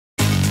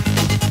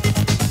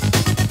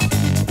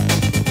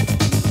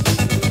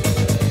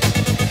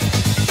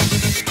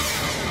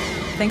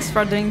Thanks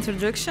for the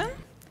introduction.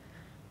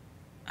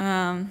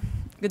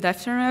 Good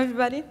afternoon,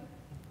 everybody.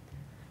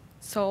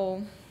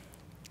 So,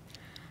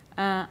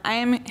 I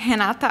am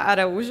Renata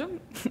Araujo,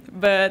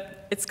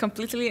 but it's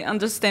completely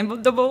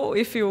understandable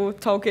if you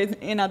talk it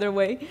in another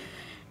way.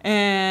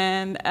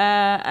 And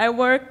I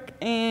work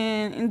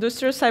in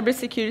industrial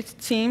cybersecurity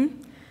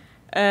team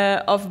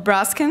of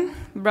Braskem.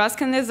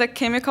 Braskem is a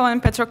chemical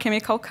and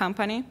petrochemical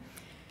company.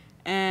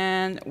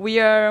 And we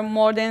are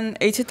more than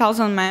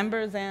 80,000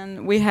 members,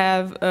 and we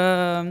have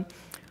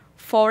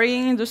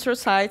 40 industrial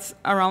sites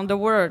around the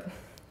world.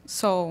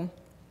 So,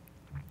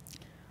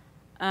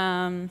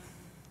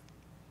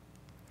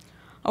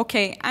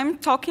 okay, I'm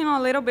talking a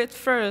little bit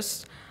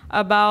first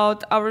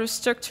about our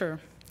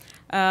structure.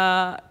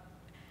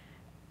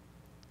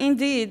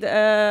 Indeed,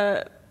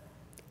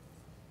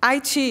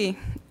 IT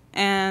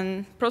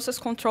and process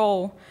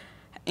control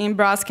in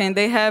Braskem,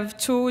 they have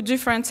two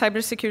different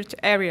cybersecurity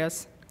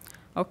areas.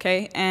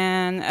 Okay,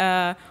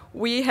 and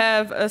we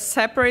have a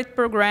separate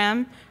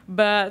program,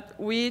 but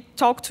we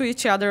talk to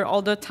each other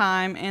all the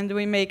time, and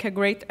we make a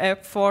great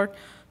effort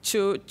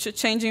to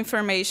change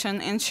information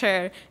and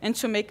share, and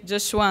to make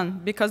just one,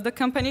 because the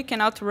company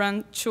cannot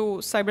run two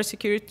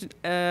cybersecurity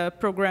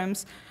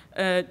programs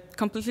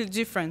completely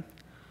different.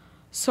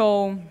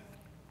 So,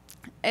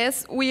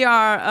 as we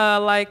are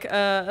like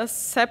a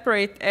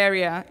separate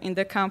area in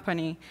the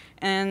company,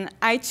 and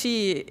IT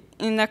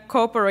in a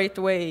corporate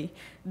way,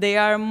 they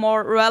are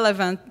more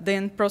relevant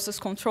than process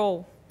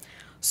control.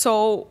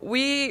 So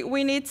we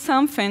need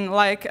something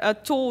like a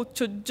tool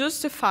to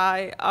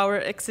justify our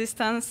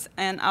existence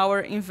and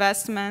our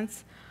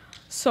investments.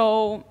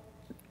 So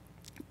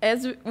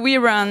as we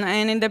run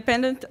an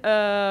independent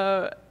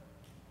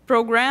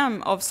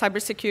program of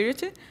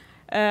cybersecurity,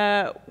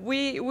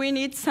 we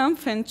need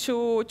something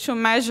to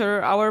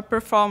measure our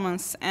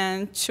performance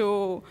and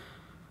to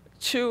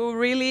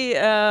really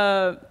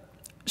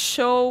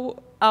show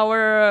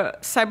our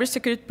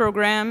cybersecurity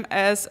program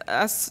as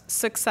a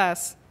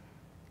success.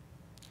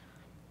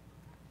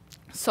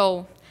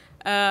 So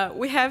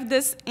we have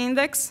this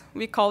index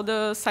we call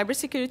the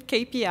Cybersecurity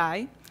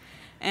KPI,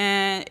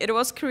 and it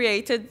was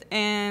created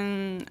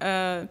in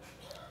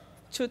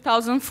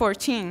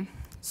 2014.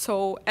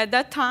 So at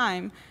that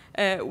time,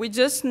 we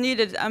just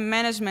needed a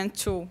management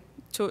tool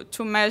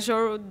to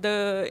measure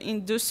the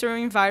industrial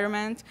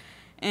environment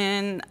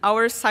and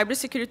our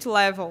cybersecurity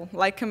level,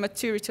 like a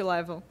maturity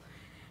level.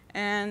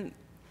 And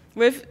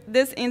with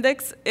this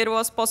index, it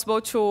was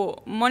possible to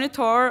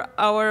monitor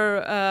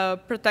our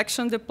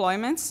protection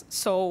deployments.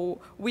 So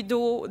we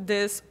do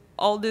this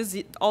all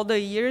the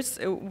years.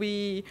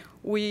 We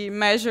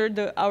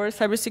measure our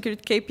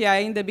cybersecurity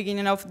KPI in the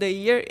beginning of the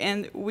year,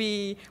 and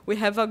we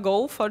have a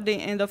goal for the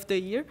end of the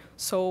year.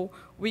 So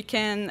we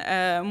can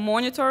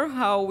monitor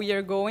how we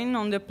are going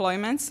on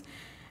deployments.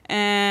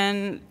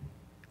 And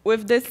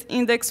with this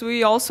index,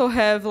 we also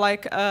have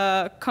like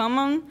a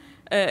common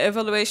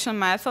evaluation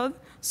method,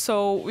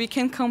 so we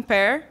can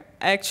compare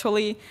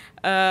actually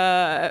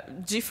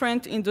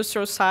different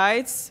industrial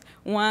sites,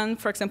 one,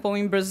 for example,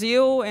 in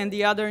Brazil, and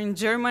the other in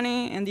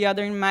Germany, and the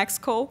other in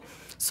Mexico,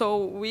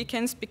 so we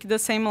can speak the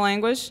same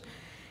language.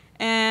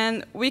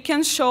 And we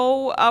can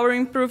show our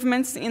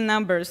improvements in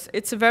numbers.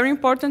 It's very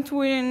important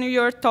when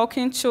you're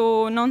talking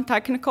to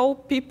non-technical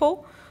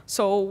people,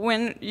 so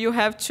when you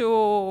have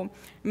to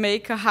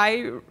make a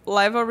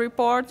high-level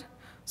report,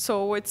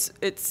 so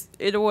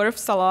it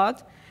works a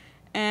lot.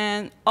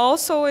 And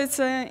also, it's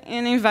an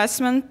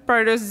investment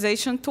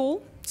prioritization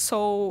tool.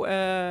 So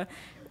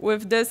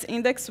with this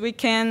index, we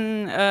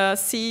can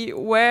see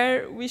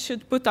where we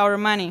should put our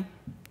money.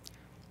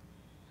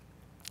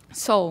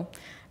 So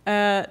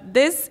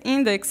this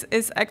index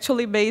is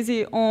actually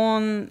based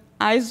on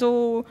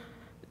ISO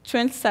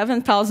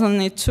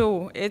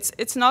 27002.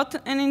 It's not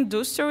an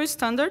industrial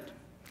standard.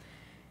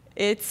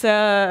 It's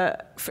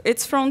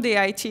from the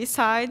IT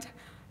side,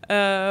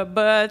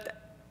 but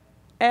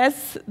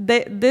as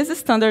this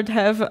standard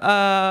have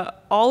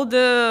all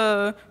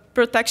the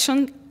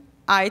protection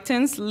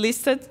items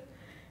listed,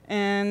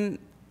 and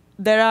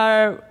there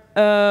are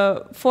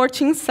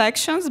 14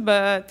 sections,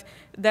 but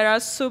there are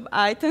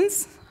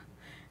sub-items,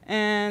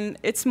 and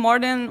it's more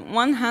than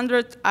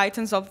 100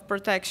 items of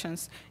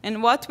protections.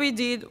 And what we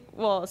did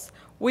was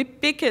we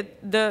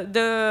picked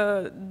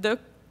the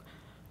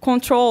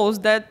controls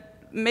that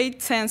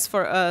made sense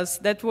for us,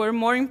 that were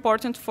more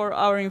important for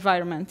our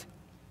environment.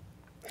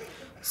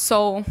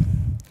 So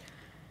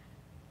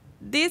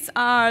these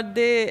are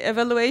the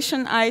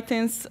evaluation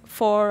items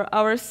for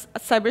our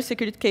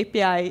cybersecurity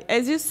KPI.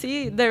 As you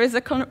see, there is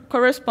a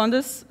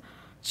correspondence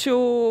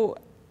to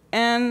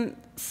an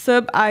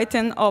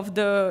sub-item of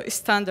the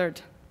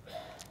standard.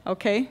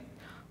 Okay?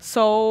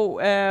 So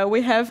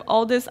we have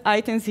all these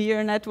items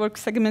here: network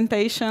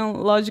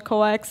segmentation,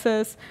 logical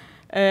access,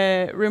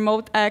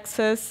 remote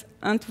access,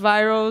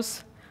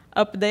 antivirus,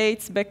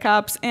 updates,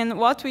 backups. And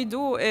what we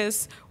do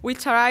is we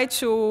try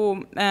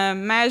to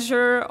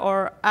measure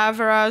or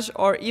average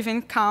or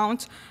even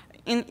count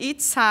in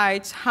each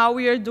site how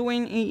we are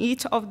doing in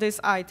each of these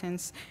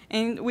items.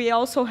 And we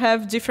also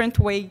have different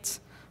weights.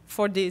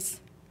 for this.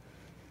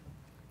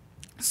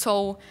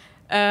 So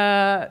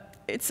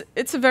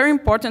it's very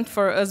important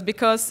for us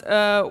because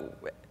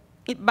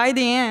by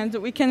the end,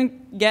 we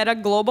can get a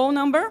global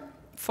number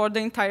for the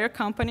entire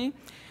company,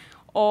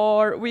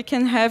 or we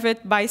can have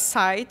it by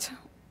site,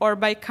 or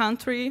by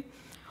country,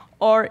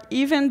 or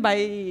even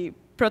by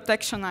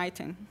protection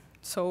item.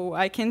 So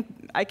I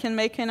can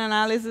make an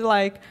analysis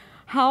like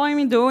how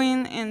I'm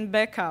doing in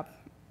backup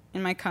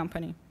in my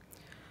company.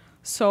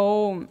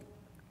 So,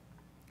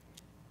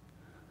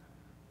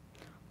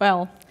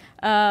 well,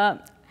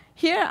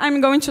 here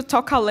I'm going to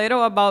talk a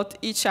little about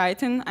each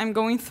item I'm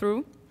going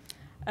through.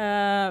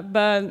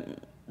 But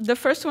the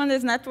first one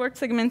is network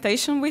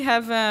segmentation. We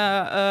have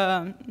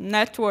a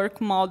network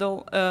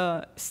model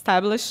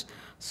established.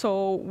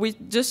 So we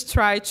just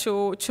try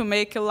to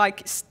make it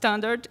like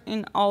standard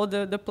in all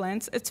the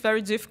plants. It's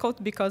very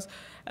difficult because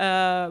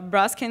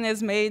Braskem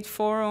is made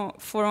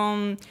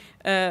from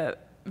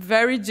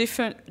very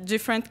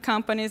different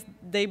companies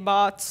they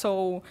bought.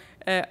 So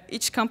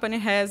each company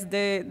has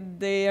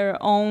their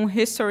own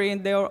history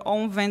and their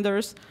own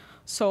vendors.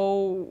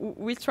 So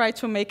we try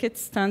to make it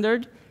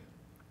standard.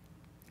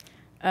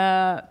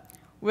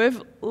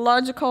 With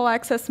logical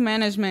access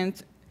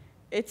management,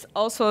 it's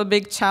also a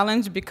big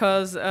challenge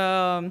because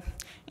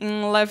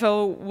in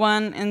level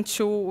 1 and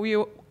 2, we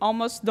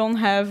almost don't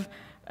have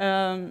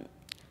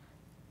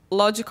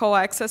logical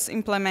access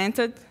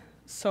implemented.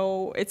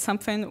 So it's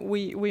something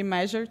we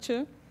measure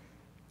too.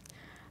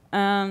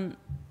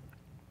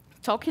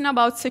 Talking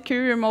about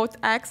secure remote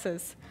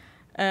access,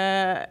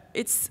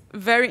 it's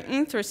very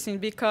interesting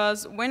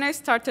because when I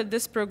started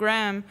this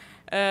program,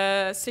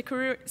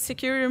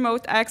 secure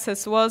remote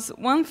access was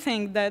one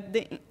thing that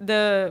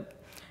the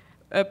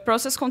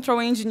process control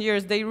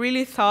engineers, they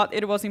really thought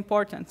it was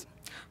important.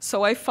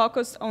 So I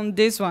focused on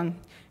this one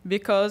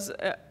because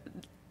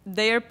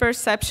their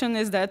perception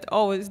is that,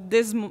 oh,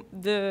 this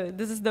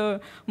is the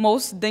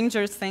most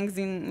dangerous things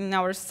in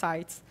our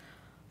sites.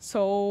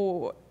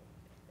 So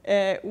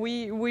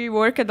we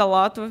worked a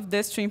lot with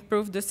this to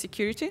improve the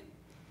security.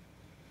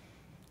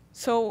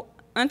 So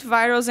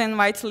antivirus and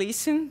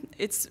whitelisting,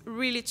 it's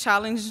really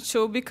challenging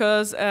too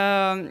because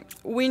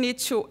we need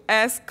to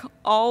ask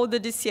all the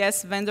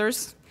DCS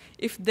vendors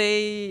if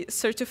they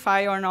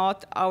certify or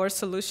not our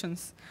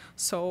solutions.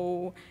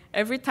 So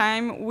every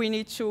time we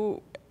need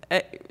to,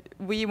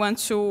 we want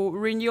to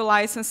renew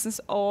licenses,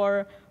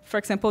 or for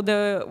example,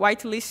 the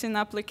whitelisting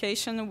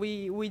application,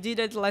 we did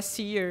it last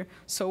year.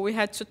 So we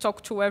had to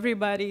talk to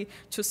everybody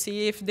to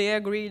see if they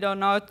agreed or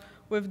not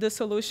with the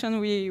solution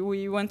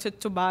we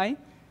wanted to buy.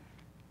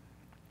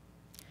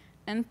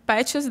 And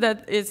patches,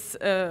 that is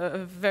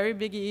a very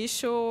big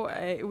issue.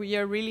 We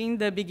are really in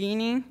the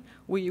beginning.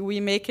 We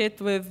make it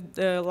with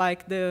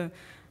the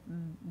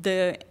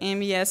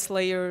MES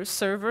layer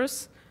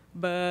servers,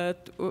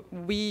 but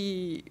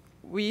we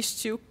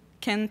still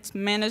can't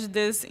manage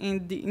this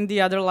in the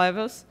other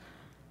levels.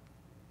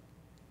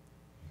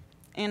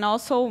 And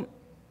also,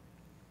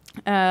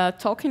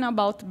 talking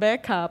about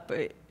backup,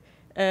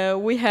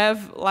 we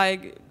have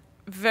like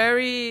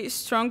very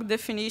strong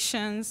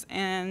definitions,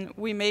 and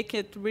we make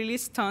it really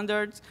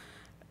standard,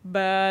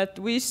 but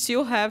we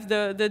still have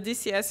the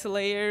DCS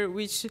layer,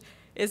 which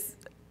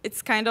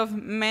it's kind of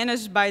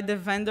managed by the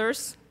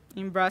vendors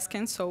in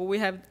Braskem. So we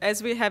have,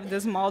 as we have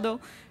this model,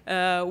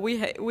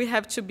 we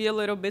have to be a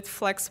little bit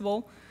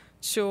flexible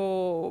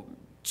to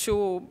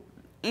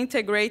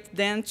integrate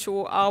them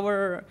to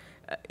our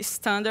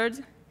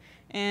standard.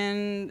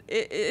 And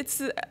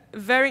it's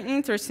very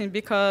interesting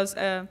because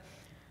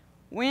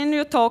when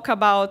you talk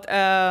about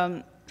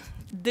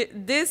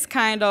this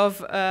kind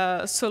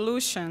of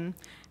solution,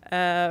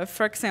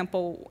 for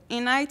example,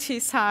 in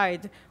IT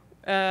side,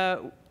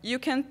 you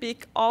can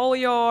pick all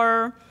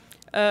your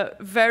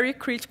very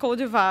critical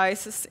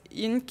devices.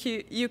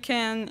 You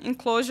can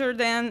enclosure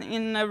them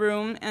in a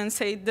room and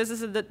say, this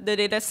is the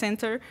data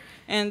center,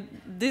 and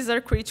these are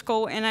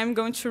critical, and I'm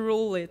going to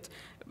rule it.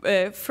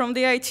 From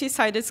the IT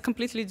side, it's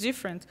completely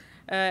different.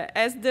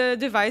 As the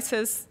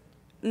devices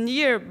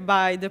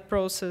nearby the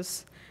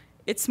process,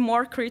 it's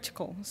more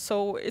critical.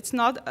 So it's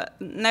not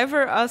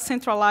never a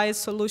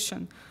centralized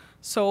solution.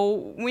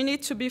 So we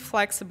need to be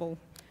flexible.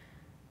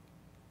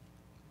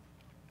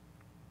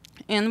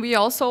 And we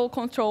also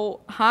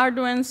control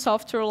hardware and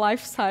software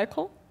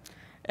lifecycle.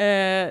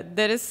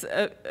 That is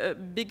a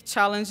big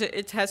challenge.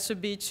 It has to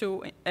be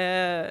to,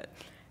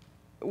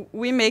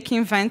 we make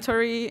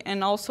inventory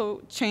and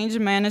also change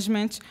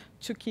management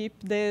to keep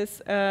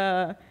this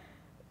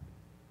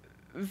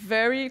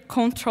very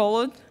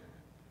controlled.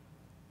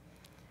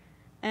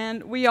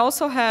 And we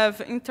also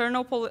have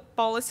internal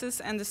policies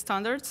and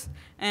standards,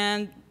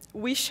 and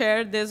we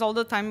share this all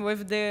the time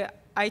with the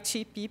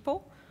IT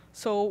people.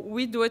 So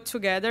we do it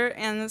together,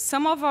 and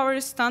some of our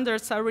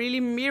standards are really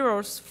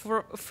mirrors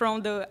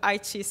from the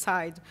IT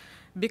side,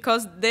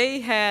 because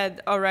they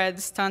had already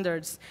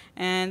standards,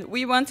 and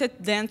we wanted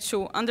them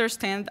to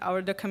understand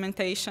our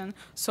documentation.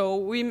 So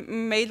we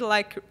made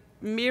like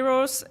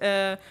mirrors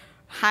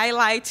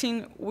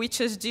highlighting which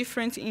is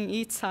different in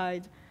each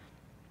side.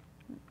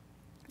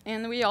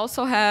 And we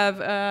also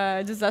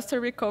have disaster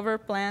recovery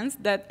plans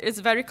that is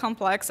very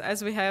complex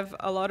as we have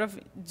a lot of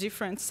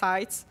different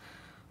sites.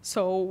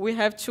 So we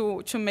have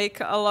to make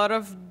a lot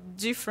of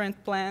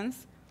different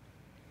plans.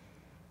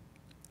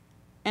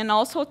 And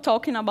also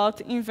talking about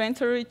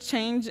inventory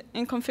change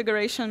and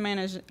configuration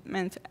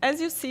management.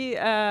 As you see,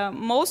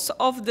 most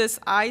of these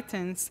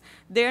items,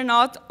 they're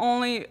not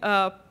only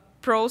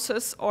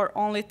process or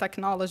only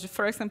technology.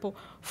 For example,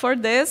 for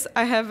this,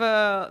 I have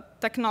a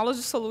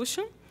technology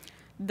solution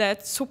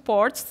that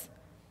supports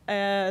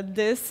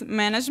this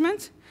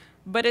management,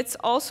 but it's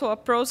also a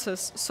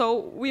process.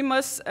 So we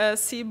must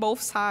see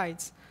both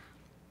sides.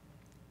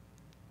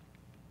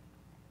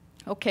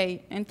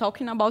 Okay, and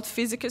talking about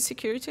physical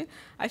security,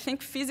 I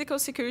think physical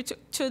security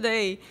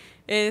today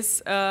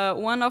is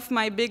one of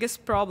my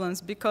biggest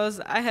problems because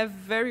I have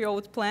very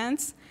old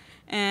plants,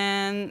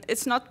 and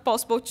it's not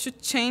possible to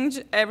change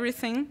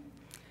everything,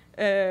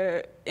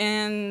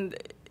 and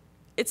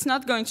it's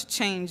not going to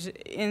change.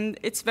 And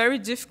it's very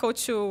difficult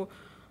to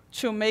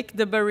make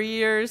the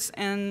barriers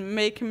and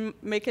make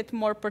it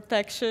more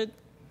protected.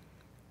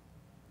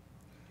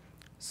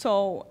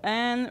 So,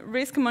 and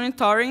risk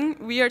monitoring,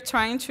 we are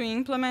trying to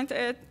implement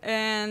it,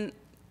 and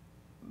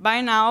by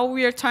now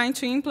we are trying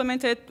to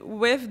implement it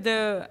with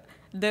the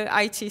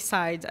IT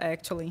side,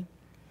 actually.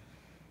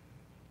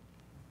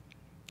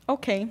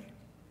 Okay,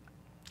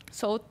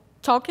 so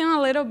talking a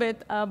little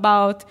bit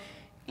about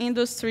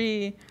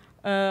Industry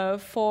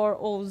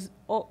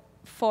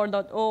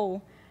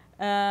 4.0,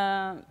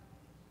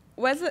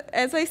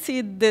 as I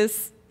see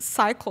this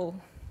cycle,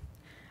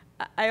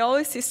 I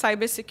always see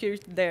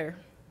cybersecurity there.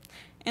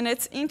 And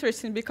it's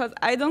interesting because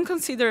I don't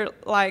consider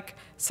like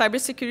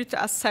cybersecurity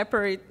a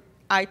separate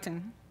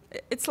item.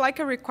 It's like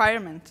a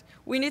requirement.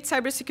 We need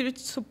cybersecurity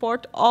to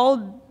support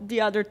all the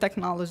other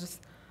technologies.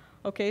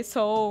 Okay,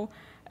 so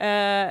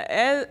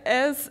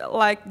as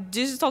like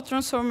digital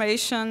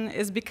transformation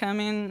is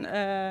becoming,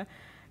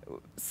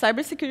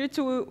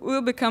 cybersecurity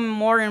will become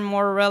more and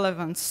more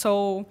relevant.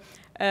 So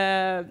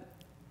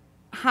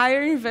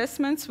higher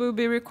investments will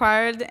be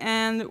required,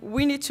 and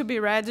we need to be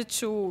ready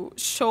to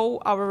show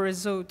our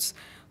results.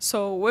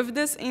 So with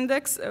this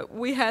index,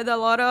 we had a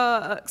lot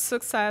of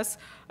success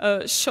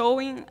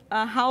showing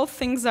how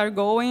things are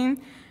going,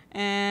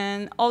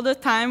 and all the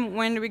time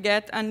when we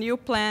get a new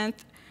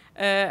plant,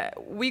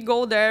 we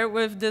go there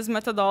with this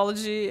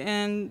methodology,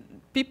 and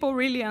people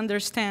really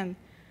understand.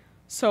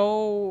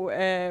 So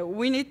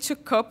we need to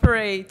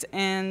cooperate,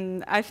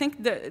 and I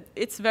think that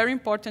it's very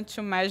important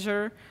to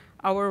measure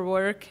our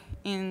work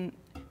in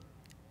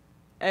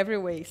every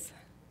ways.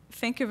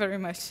 Thank you very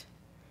much.